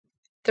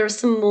there are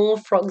some more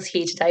frogs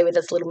here today with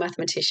us little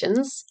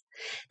mathematicians.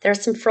 There are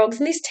some frogs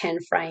in this 10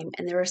 frame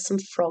and there are some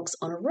frogs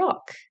on a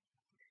rock.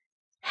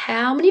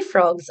 How many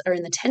frogs are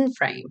in the 10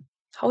 frame?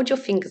 Hold your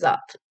fingers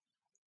up.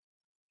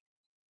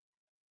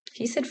 If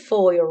you said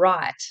 4, you're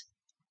right.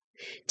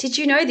 Did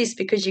you know this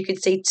because you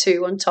could see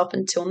 2 on top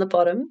and 2 on the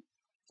bottom?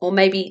 Or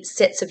maybe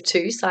sets of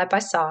 2 side by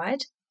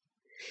side?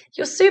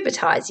 You're super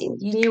Tyson.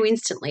 You knew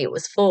instantly it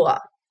was 4.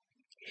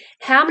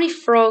 How many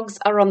frogs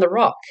are on the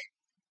rock?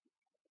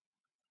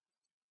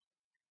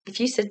 If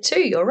you said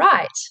 2, you're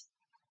right.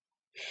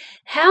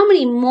 How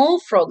many more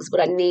frogs would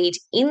I need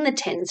in the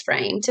tens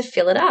frame to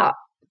fill it up?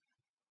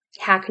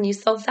 How can you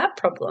solve that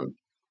problem?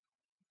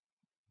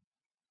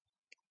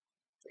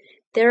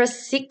 There are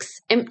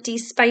 6 empty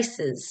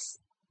spaces.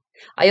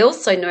 I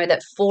also know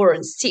that 4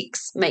 and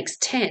 6 makes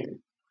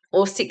 10,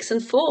 or 6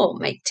 and 4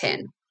 make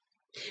 10.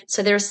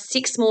 So there are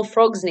 6 more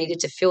frogs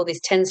needed to fill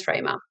this tens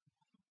frame up.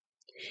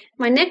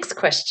 My next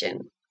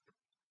question,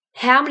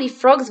 how many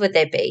frogs would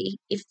there be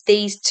if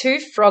these 2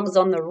 frogs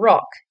on the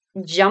rock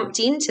jumped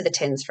into the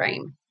tens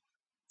frame?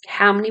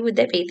 How many would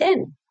there be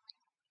then?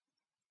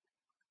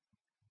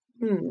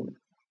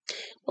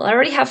 Well, I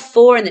already have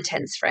 4 in the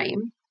tens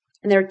frame,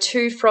 and there are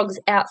 2 frogs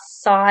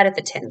outside of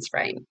the tens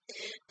frame.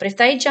 But if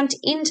they jumped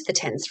into the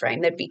tens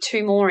frame, there'd be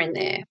 2 more in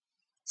there.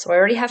 So I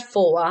already have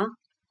 4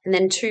 and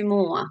then 2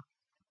 more.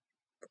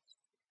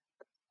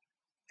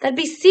 That'd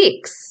be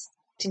 6.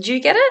 Did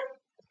you get it?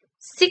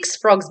 6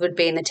 frogs would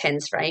be in the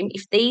tens frame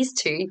if these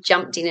 2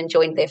 jumped in and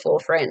joined their 4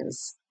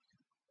 friends.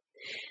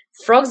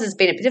 Frogs has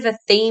been a bit of a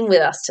theme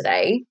with us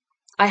today.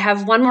 I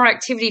have one more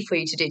activity for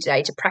you to do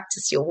today to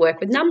practice your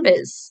work with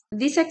numbers.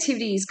 This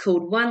activity is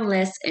called One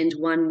Less and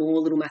One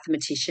More, little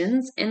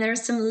mathematicians, and there are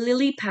some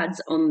lily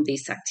pads on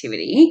this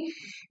activity.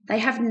 They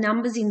have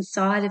numbers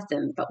inside of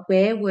them, but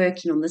we're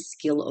working on the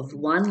skill of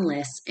one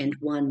less and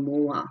one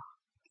more.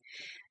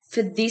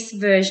 For this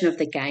version of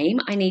the game,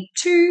 I need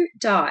 2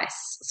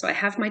 dice. So I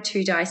have my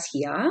 2 dice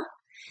here,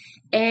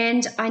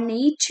 and I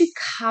need to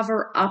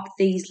cover up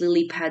these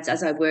lily pads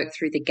as I work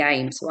through the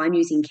game. So I'm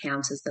using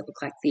counters that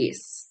look like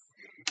this.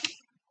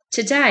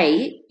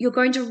 Today, you're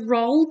going to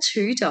roll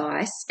 2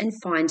 dice and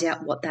find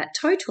out what that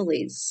total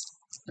is.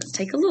 Let's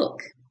take a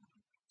look.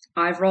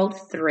 I've rolled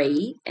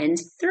 3 and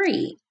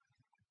 3.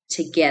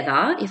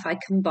 Together, if I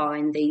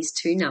combine these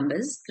 2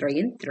 numbers, 3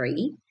 and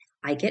 3,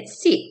 I get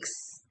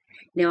 6.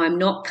 Now, I'm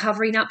not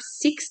covering up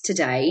 6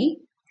 today.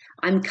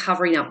 I'm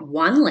covering up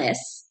 1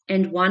 less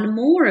and 1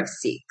 more of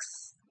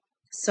 6.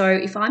 So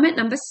if I'm at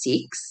number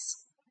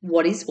 6,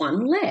 what is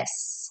 1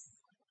 less?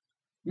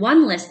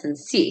 1 less than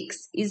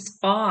 6 is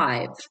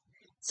 5.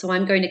 So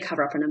I'm going to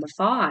cover up a number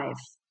 5.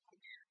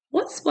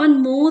 What's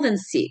 1 more than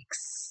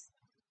 6?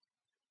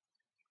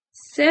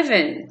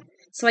 7.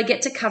 So I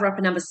get to cover up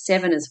a number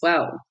 7 as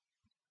well.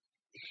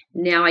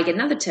 Now I get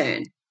another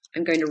turn.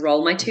 I'm going to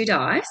roll my 2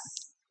 dice.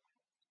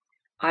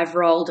 I've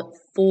rolled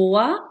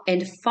 4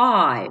 and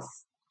 5.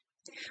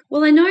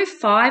 Well, I know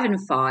 5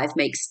 and 5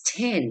 makes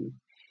 10.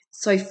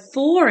 So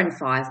 4 and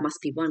 5 must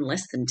be 1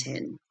 less than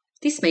 10.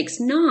 This makes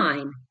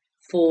 9.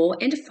 4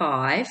 and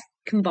 5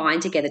 combine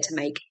together to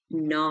make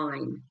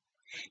 9.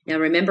 Now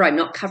remember, I'm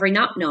not covering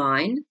up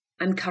 9.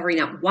 I'm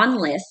covering up 1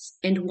 less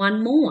and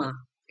 1 more.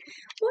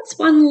 What's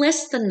 1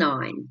 less than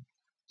 9?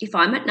 If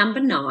I'm at number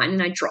 9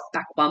 and I drop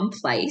back 1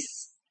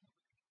 place,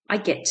 I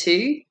get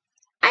to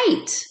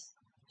 8.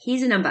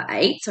 Here's a number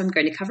 8, so I'm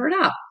going to cover it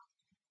up.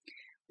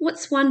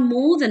 What's 1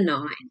 more than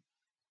 9?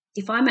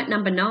 If I'm at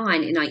number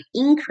 9 and I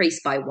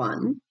increase by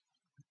 1,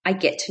 I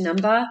get to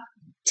number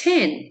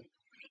 10.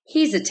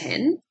 Here's a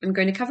 10. I'm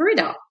going to cover it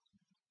up.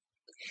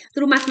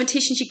 Little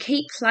mathematicians, you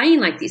keep playing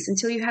like this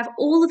until you have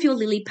all of your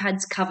lily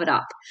pads covered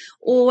up,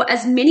 or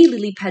as many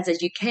lily pads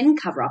as you can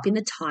cover up in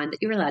the time that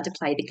you're allowed to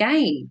play the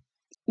game.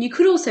 You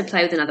could also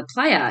play with another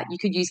player. You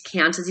could use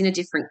counters in a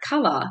different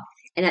colour,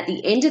 and at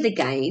the end of the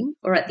game,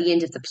 or at the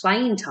end of the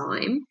playing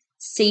time,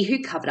 see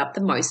who covered up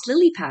the most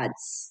lily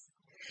pads.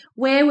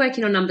 We're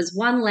working on numbers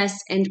 1 less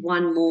and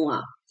 1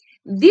 more.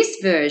 This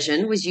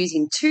version was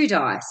using 2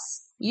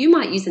 dice. You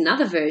might use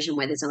another version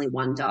where there's only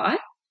 1 die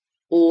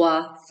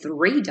or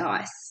 3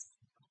 dice.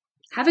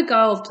 Have a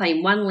go of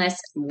playing 1 less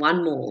and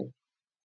 1 more.